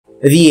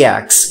The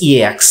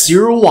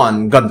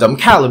XEX-01 Gundam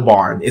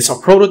Calibarn is a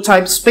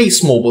prototype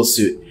space mobile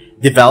suit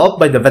developed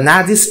by the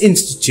Vanadis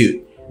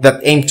Institute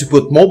that aimed to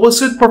put mobile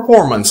suit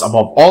performance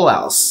above all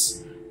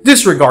else,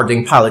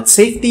 disregarding pilot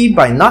safety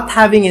by not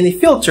having any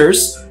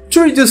filters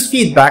to reduce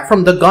feedback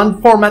from the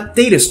gun format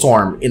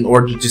datastorm in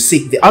order to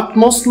seek the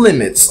utmost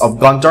limits of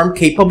Gundam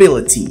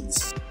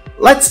capabilities.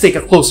 Let's take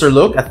a closer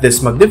look at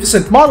this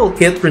magnificent model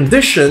kit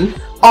rendition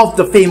of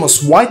the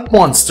famous white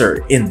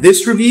monster in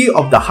this review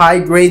of the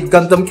high-grade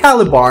Gundam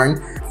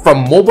Calibarn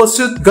from Mobile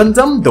Suit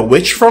Gundam The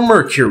Witch from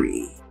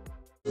Mercury.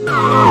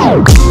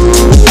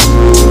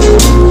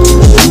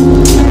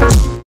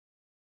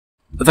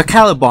 The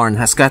Calibarn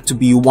has got to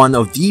be one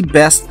of the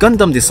best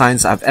Gundam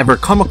designs I've ever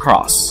come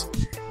across.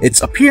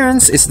 Its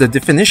appearance is the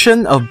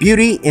definition of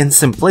beauty in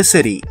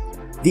simplicity.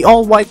 The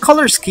all-white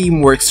color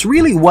scheme works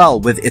really well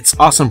with its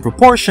awesome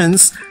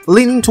proportions,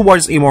 leaning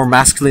towards a more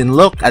masculine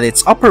look at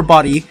its upper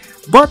body,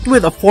 but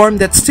with a form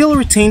that still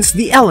retains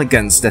the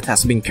elegance that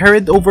has been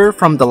carried over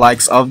from the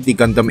likes of the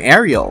Gundam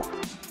Aerial.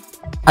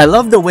 I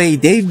love the way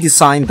they've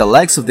designed the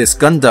legs of this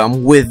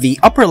Gundam, with the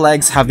upper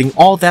legs having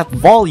all that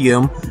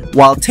volume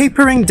while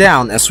tapering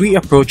down as we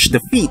approach the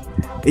feet.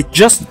 It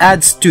just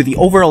adds to the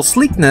overall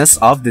sleekness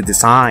of the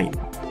design.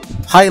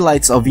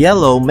 Highlights of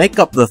yellow make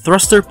up the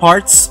thruster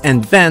parts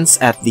and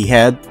vents at the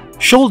head,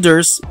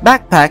 shoulders,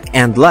 backpack,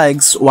 and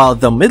legs, while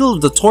the middle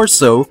of the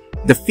torso,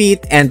 the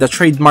feet, and the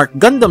trademark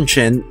Gundam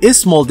chin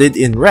is molded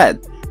in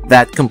red.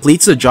 That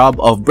completes the job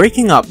of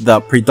breaking up the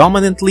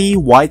predominantly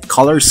white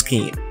color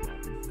scheme.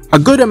 A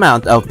good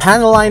amount of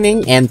panel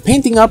lining and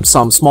painting up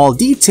some small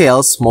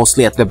details,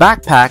 mostly at the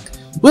backpack,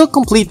 will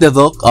complete the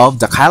look of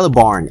the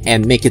Calibarn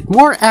and make it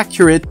more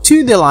accurate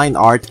to the line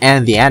art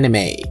and the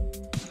anime.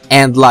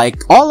 And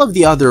like all of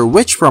the other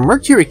Witch from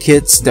Mercury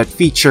kits that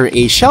feature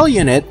a shell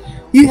unit,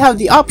 you have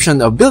the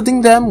option of building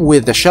them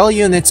with the shell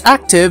units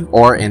active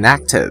or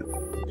inactive.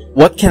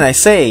 What can I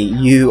say?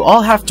 You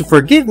all have to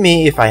forgive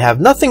me if I have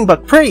nothing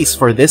but praise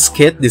for this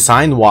kit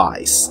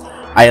design-wise.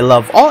 I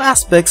love all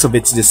aspects of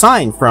its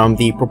design, from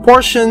the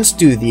proportions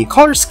to the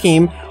color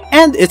scheme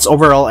and its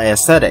overall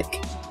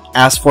aesthetic.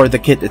 As for the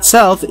kit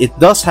itself, it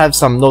does have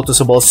some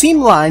noticeable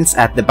seam lines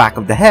at the back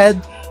of the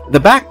head, the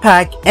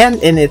backpack,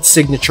 and in its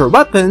signature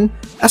weapon,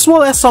 as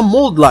well as some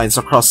mold lines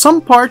across some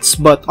parts,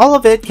 but all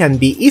of it can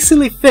be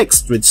easily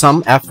fixed with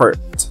some effort.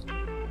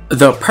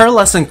 The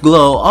pearlescent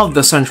glow of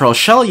the central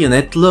shell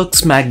unit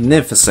looks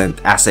magnificent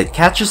as it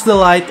catches the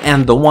light,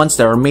 and the ones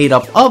that are made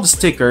up of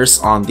stickers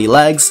on the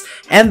legs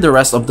and the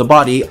rest of the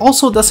body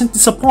also doesn't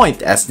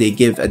disappoint, as they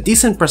give a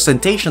decent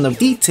presentation of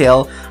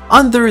detail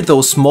under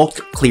those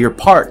smoked clear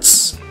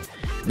parts.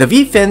 The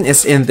V-fin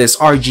is in this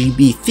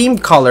RGB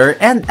themed color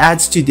and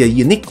adds to the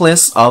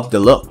uniqueness of the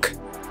look.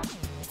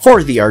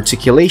 For the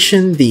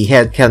articulation, the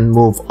head can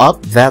move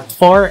up that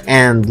far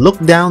and look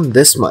down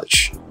this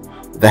much.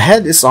 The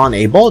head is on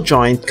a ball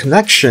joint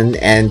connection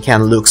and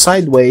can look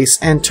sideways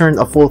and turn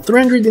a full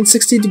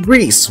 360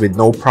 degrees with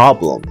no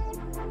problem.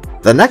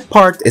 The neck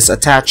part is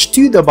attached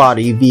to the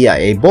body via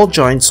a ball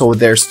joint, so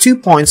there's 2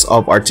 points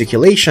of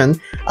articulation,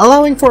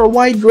 allowing for a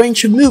wide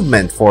range of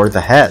movement for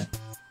the head.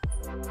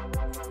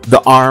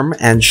 The arm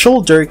and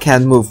shoulder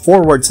can move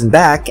forwards and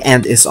back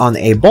and is on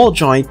a ball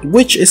joint,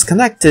 which is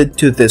connected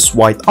to this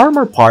white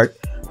armor part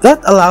that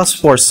allows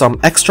for some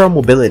extra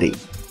mobility.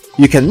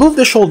 You can move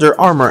the shoulder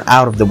armor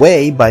out of the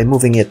way by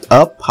moving it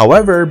up,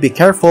 however, be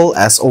careful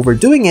as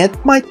overdoing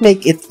it might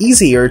make it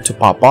easier to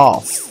pop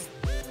off.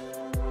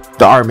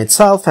 The arm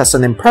itself has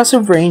an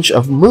impressive range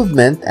of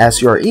movement,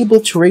 as you are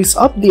able to raise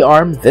up the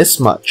arm this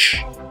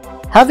much.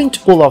 Having to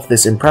pull off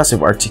this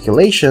impressive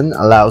articulation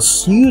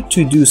allows you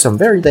to do some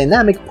very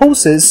dynamic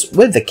poses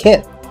with the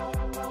kit.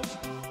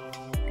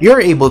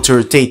 You're able to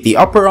rotate the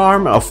upper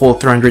arm a full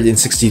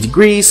 360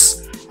 degrees,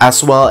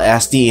 as well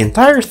as the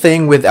entire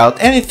thing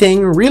without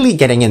anything really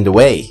getting in the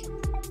way.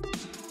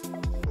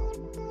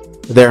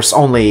 There's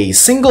only a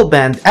single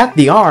bend at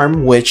the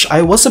arm, which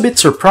I was a bit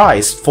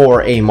surprised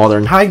for a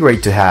modern high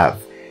grade to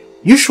have.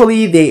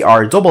 Usually they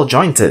are double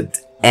jointed,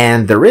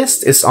 and the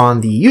wrist is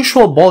on the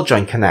usual ball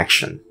joint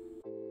connection.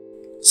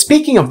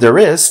 Speaking of the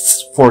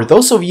wrists, for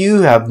those of you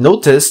who have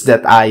noticed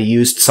that I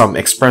used some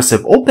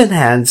expressive open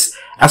hands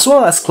as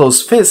well as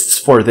closed fists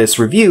for this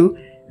review,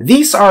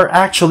 these are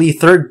actually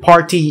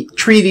third-party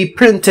 3D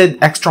printed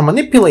extra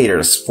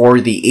manipulators for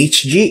the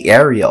HG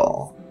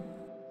Aerial.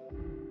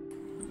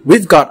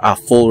 We've got a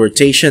full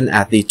rotation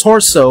at the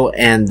torso,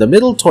 and the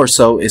middle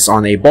torso is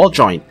on a ball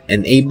joint,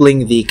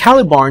 enabling the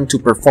Calibarn to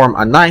perform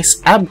a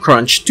nice ab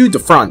crunch to the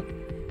front,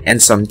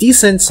 and some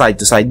decent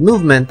side-to-side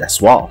movement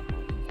as well.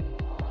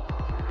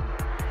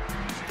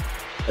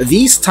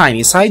 These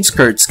tiny side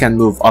skirts can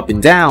move up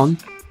and down.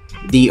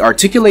 The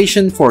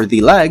articulation for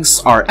the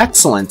legs are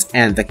excellent,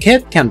 and the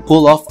kit can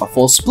pull off a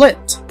full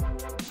split.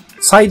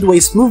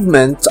 Sideways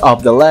movement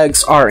of the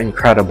legs are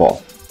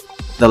incredible.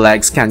 The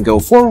legs can go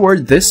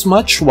forward this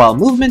much, while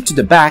movement to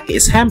the back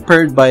is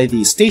hampered by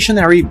the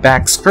stationary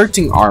back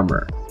skirting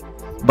armor.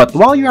 But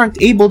while you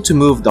aren't able to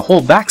move the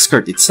whole back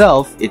skirt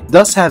itself, it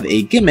does have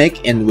a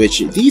gimmick in which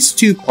these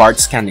two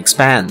parts can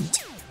expand.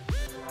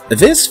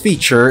 This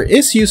feature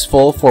is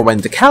useful for when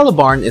the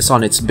Calibarn is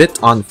on its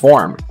bit-on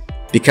form,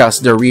 because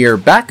the rear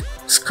back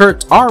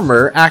skirt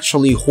armor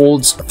actually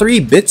holds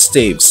 3 bit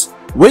staves,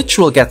 which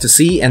we'll get to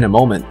see in a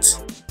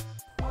moment.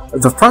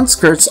 The front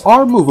skirts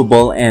are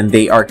movable and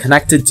they are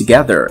connected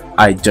together.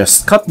 I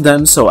just cut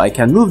them so I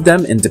can move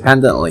them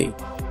independently.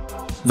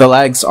 The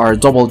legs are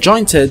double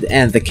jointed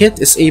and the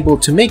kit is able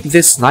to make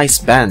this nice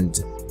bend.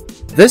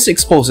 This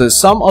exposes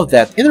some of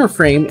that inner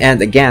frame,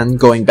 and again,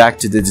 going back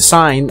to the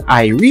design,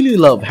 I really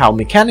love how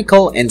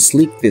mechanical and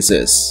sleek this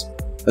is.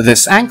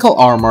 This ankle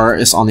armor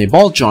is on a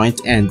ball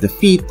joint and the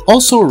feet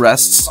also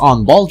rests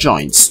on ball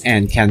joints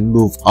and can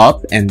move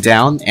up and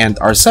down and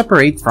are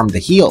separate from the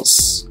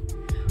heels.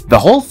 The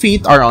whole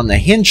feet are on a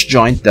hinge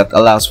joint that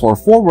allows for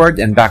forward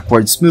and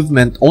backwards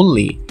movement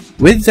only,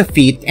 with the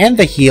feet and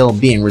the heel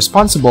being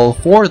responsible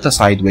for the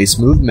sideways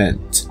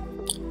movement.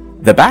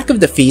 The back of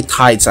the feet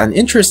hides an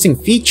interesting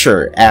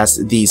feature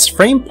as these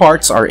frame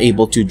parts are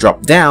able to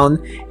drop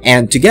down,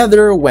 and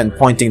together when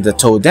pointing the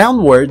toe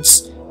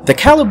downwards, the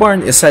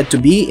Calibarn is said to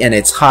be in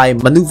its high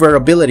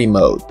maneuverability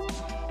mode,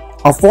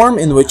 a form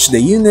in which the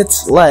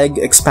unit's leg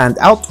expand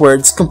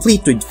outwards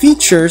complete with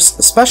features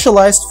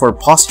specialized for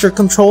posture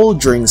control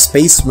during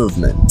space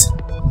movement.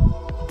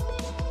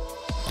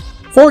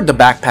 For the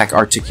backpack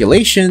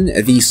articulation,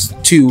 these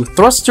two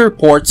thruster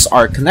ports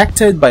are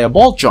connected by a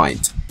ball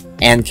joint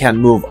and can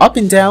move up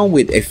and down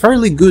with a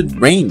fairly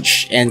good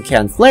range and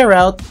can flare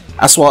out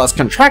as well as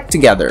contract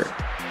together.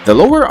 The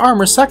lower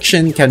armor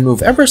section can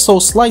move ever so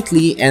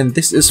slightly, and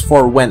this is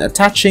for when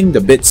attaching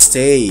the bit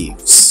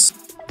staves.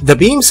 The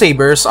beam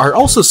sabers are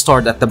also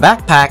stored at the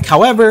backpack,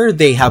 however,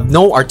 they have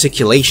no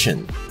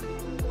articulation.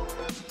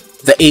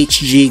 The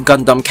HG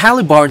Gundam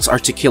Calibarn's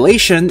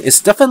articulation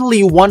is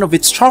definitely one of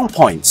its strong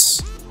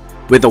points.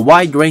 With a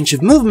wide range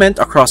of movement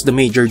across the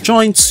major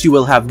joints, you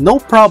will have no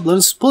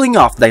problems pulling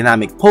off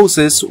dynamic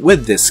poses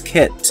with this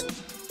kit.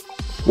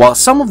 While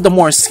some of the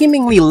more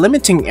seemingly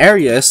limiting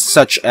areas,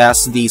 such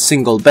as the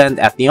single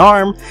bend at the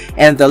arm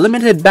and the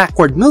limited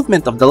backward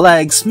movement of the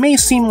legs, may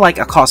seem like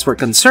a cause for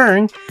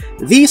concern,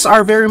 these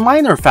are very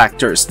minor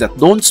factors that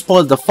don't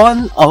spoil the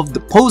fun of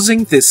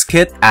posing this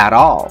kit at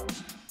all.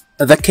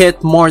 The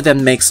kit more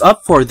than makes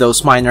up for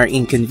those minor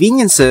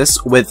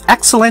inconveniences with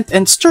excellent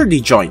and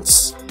sturdy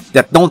joints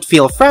that don't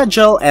feel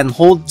fragile and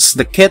holds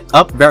the kit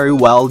up very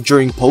well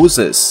during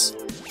poses.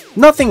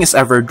 Nothing is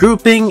ever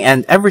drooping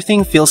and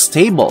everything feels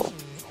stable.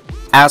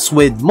 As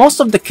with most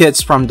of the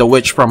kits from the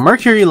Witch from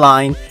Mercury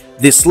line,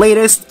 this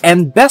latest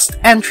and best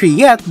entry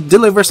yet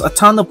delivers a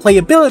ton of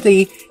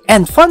playability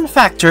and fun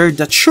factor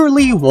that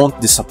surely won't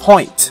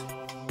disappoint.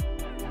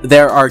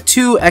 There are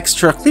 2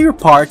 extra clear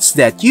parts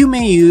that you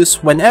may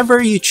use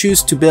whenever you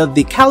choose to build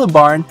the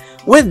Calibarn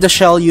with the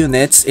shell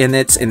units in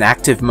its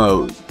inactive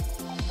mode.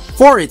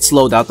 For its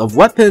loadout of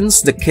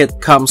weapons, the kit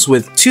comes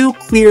with 2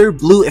 clear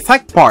blue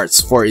effect parts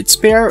for its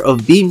pair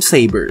of beam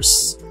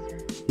sabers.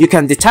 You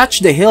can detach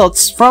the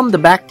hilts from the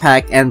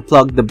backpack and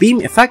plug the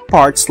beam effect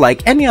parts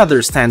like any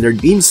other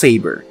standard beam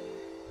saber.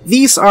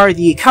 These are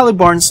the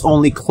Calibarn's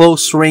only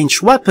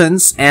close-range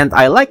weapons, and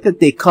I like that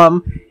they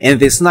come in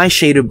this nice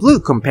shade of blue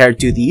compared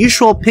to the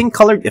usual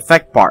pink-colored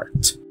effect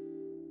part.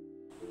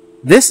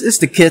 This is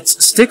the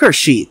kit's sticker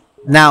sheet.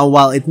 Now,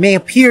 while it may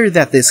appear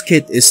that this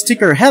kit is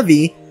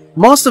sticker-heavy,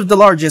 most of the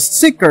largest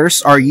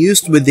stickers are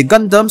used with the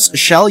Gundam's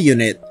shell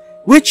unit,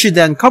 which you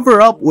then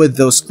cover up with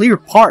those clear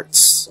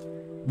parts.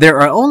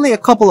 There are only a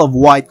couple of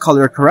white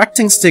color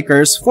correcting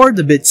stickers for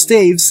the bit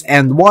staves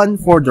and one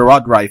for the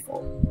rod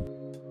rifle.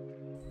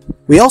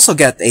 We also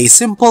get a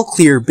simple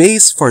clear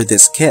base for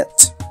this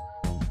kit.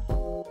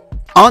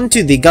 On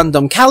to the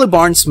Gundam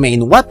Calibarn's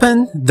main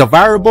weapon, the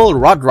variable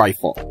rod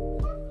rifle.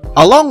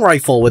 A long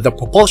rifle with a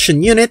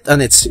propulsion unit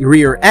on its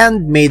rear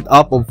end made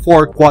up of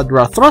 4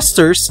 quadra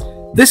thrusters,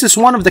 this is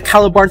one of the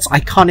Calibarn's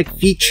iconic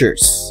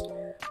features.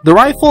 The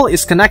rifle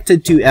is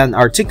connected to an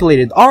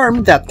articulated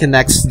arm that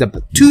connects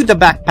to the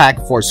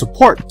backpack for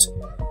support.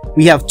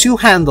 We have 2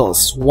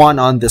 handles, one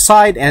on the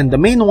side and the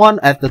main one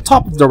at the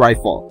top of the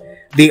rifle.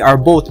 They are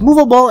both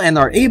movable and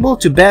are able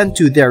to bend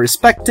to their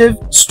respective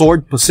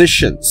stored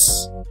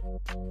positions.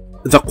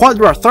 The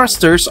quadra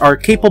thrusters are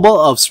capable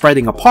of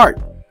spreading apart,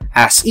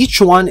 as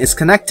each one is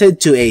connected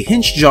to a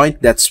hinge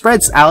joint that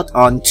spreads out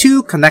on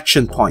 2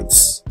 connection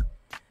points.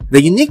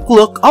 The unique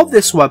look of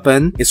this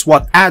weapon is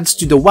what adds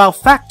to the wow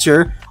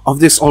factor of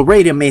this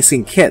already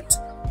amazing kit,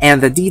 and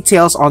the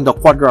details on the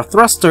quadra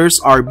thrusters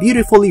are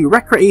beautifully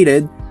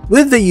recreated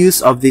with the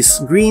use of these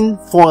green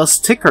foil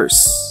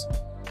stickers.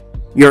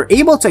 You're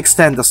able to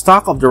extend the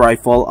stock of the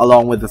rifle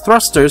along with the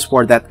thrusters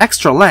for that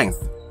extra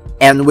length,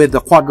 and with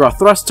the quadra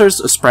thrusters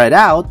spread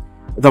out,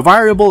 the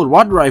variable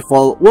rod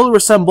rifle will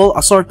resemble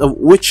a sort of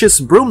witch's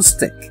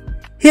broomstick,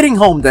 hitting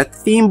home that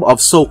theme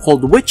of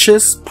so-called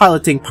witches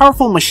piloting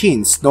powerful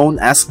machines known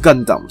as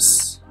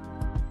Gundams.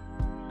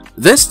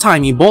 This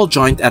tiny ball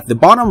joint at the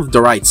bottom of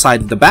the right side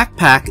of the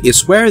backpack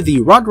is where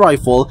the rod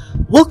rifle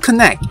will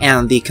connect,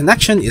 and the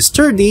connection is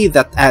sturdy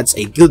that adds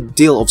a good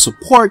deal of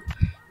support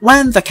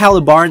when the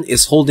Calibarn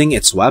is holding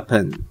its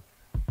weapon.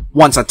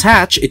 Once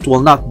attached, it will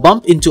not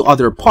bump into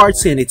other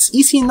parts, and it's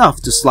easy enough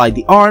to slide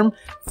the arm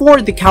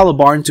for the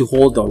Calibarn to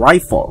hold the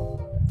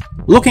rifle.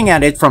 Looking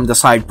at it from the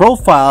side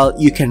profile,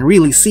 you can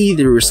really see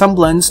the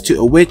resemblance to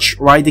a witch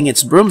riding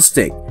its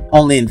broomstick,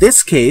 only in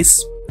this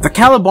case, the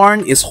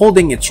Calibarn is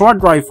holding its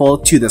rod rifle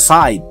to the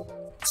side.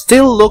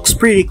 Still looks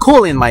pretty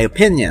cool in my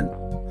opinion.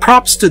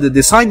 Props to the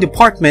design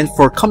department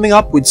for coming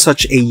up with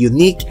such a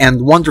unique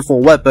and wonderful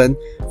weapon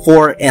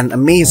for an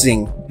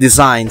amazing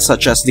design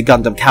such as the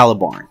Gundam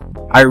Calibarn.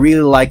 I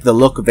really like the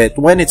look of it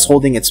when it's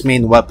holding its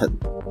main weapon.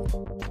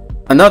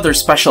 Another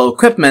special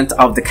equipment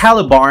of the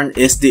Calibarn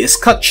is the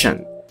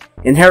escutcheon.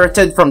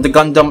 Inherited from the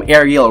Gundam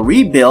aerial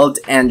rebuild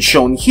and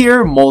shown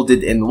here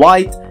molded in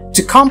white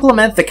to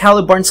complement the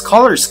Calibarn's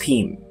color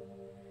scheme.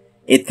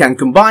 It can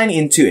combine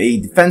into a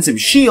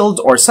defensive shield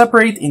or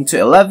separate into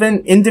 11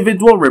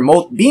 individual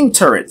remote beam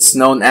turrets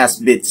known as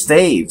bit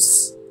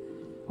staves.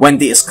 When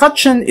the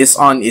escutcheon is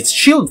on its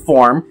shield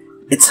form,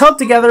 it's held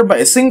together by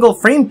a single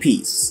frame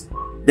piece.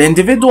 The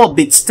individual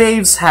bit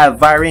staves have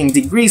varying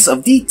degrees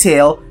of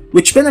detail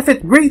which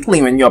benefit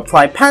greatly when you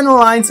apply panel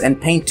lines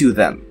and paint to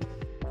them.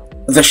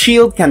 The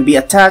shield can be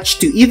attached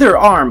to either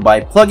arm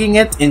by plugging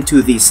it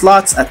into the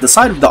slots at the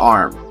side of the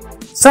arm.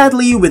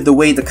 Sadly, with the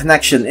way the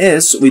connection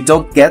is, we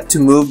don't get to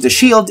move the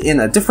shield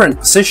in a different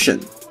position.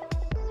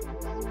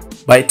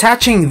 By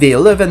attaching the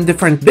 11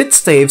 different bit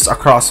staves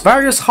across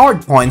various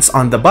hardpoints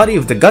on the body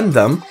of the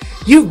Gundam,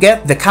 you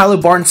get the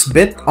Calibarn's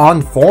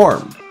bit-on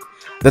form.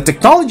 The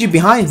technology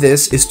behind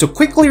this is to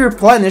quickly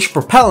replenish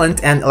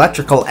propellant and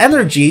electrical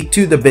energy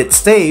to the bit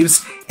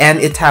staves, and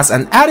it has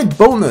an added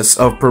bonus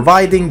of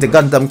providing the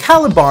Gundam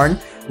Calibarn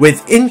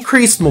with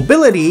increased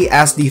mobility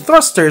as the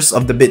thrusters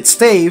of the bit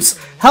staves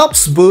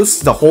helps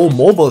boost the whole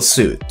mobile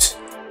suit.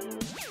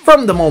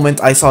 From the moment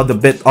I saw the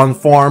bit-on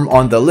form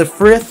on the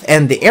Lifrith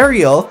and the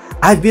Aerial,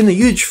 I've been a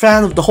huge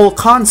fan of the whole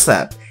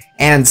concept,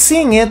 and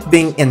seeing it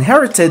being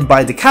inherited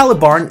by the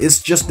Calibarn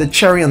is just the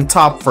cherry on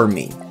top for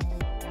me.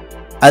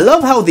 I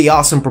love how the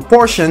awesome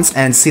proportions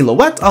and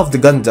silhouette of the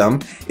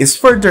Gundam is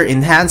further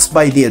enhanced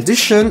by the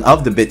addition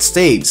of the bit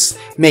staves,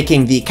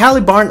 making the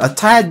Calibarn a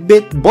tad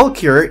bit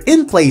bulkier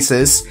in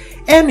places,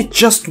 and it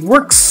just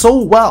works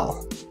so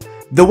well.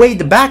 The way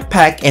the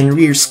backpack and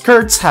rear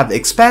skirts have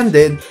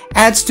expanded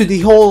adds to the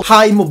whole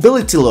high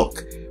mobility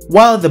look,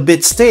 while the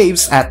bit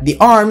staves at the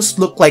arms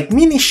look like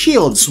mini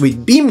shields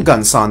with beam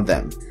guns on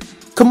them.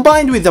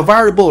 Combined with the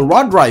variable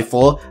rod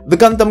rifle, the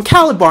Gundam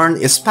Calibarn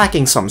is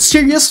packing some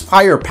serious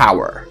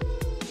firepower.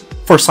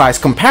 For size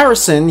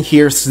comparison,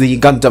 here's the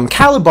Gundam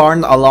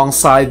Calibarn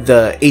alongside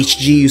the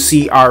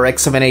HG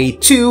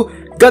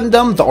RX-782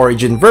 Gundam, the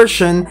Origin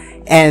version,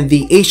 and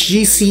the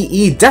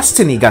HG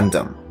Destiny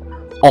Gundam.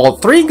 All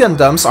three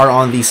Gundams are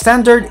on the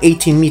standard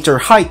 18-meter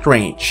height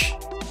range.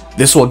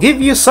 This will give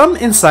you some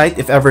insight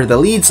if ever the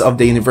leads of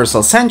the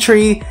Universal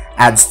Century,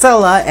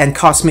 Adstella, and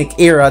Cosmic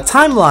Era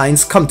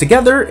timelines come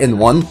together in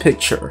one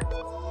picture.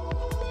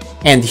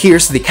 And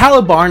here's the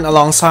Calibarn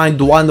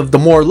alongside one of the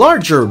more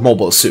larger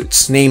mobile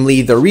suits,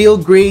 namely the real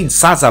grade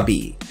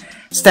Sazabi.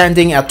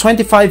 Standing at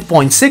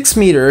 25.6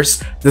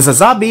 meters, the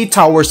Sazabi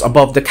towers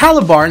above the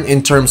Calibarn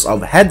in terms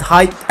of head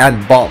height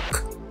and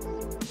bulk.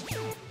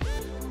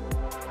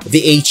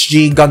 The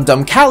HG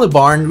Gundam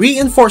Calibarn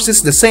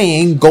reinforces the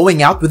saying,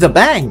 "going out with a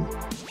bang."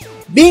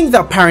 Being the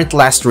apparent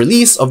last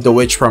release of the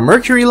Witch from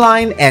Mercury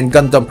line and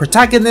Gundam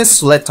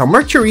protagonist Suletta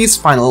Mercury's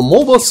final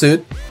mobile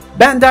suit,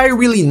 Bandai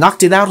really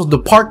knocked it out of the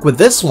park with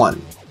this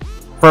one.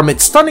 From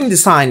its stunning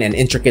design and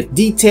intricate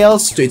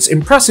details to its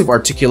impressive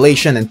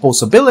articulation and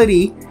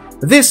posability,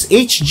 this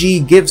HG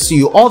gives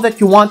you all that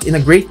you want in a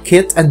great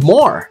kit and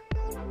more.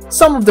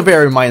 Some of the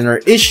very minor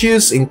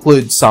issues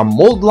include some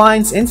mold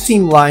lines and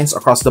seam lines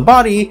across the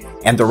body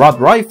and the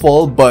rod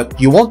rifle, but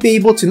you won't be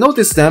able to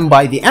notice them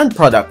by the end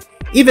product,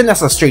 even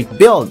as a straight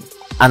build,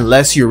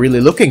 unless you're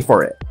really looking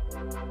for it.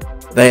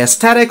 The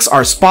aesthetics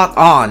are spot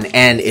on,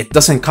 and it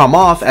doesn't come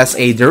off as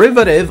a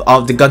derivative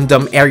of the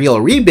Gundam aerial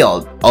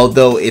rebuild,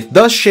 although it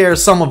does share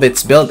some of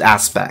its build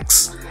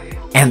aspects.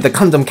 And the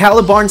Gundam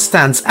Calibarn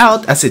stands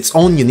out as its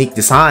own unique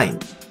design.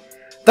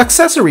 The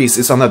accessories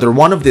is another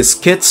one of this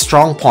kit's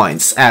strong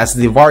points, as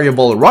the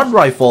variable rod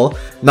rifle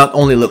not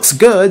only looks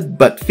good,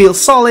 but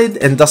feels solid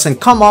and doesn't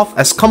come off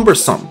as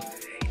cumbersome.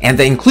 And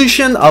the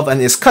inclusion of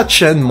an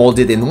escutcheon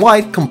molded in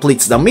white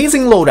completes the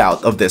amazing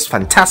loadout of this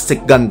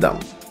fantastic Gundam.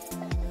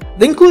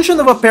 The inclusion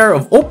of a pair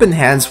of open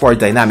hands for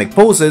dynamic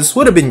poses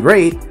would have been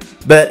great,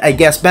 but I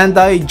guess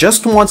Bandai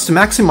just wants to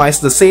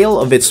maximize the sale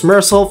of its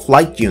Mersal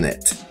flight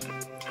unit.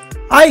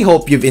 I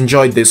hope you've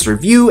enjoyed this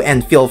review,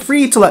 and feel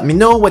free to let me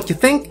know what you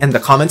think in the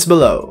comments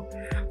below.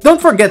 Don't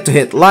forget to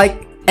hit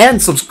like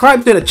and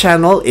subscribe to the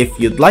channel if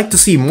you'd like to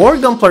see more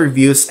Gunpla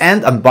reviews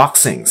and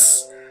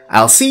unboxings.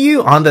 I'll see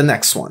you on the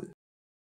next one.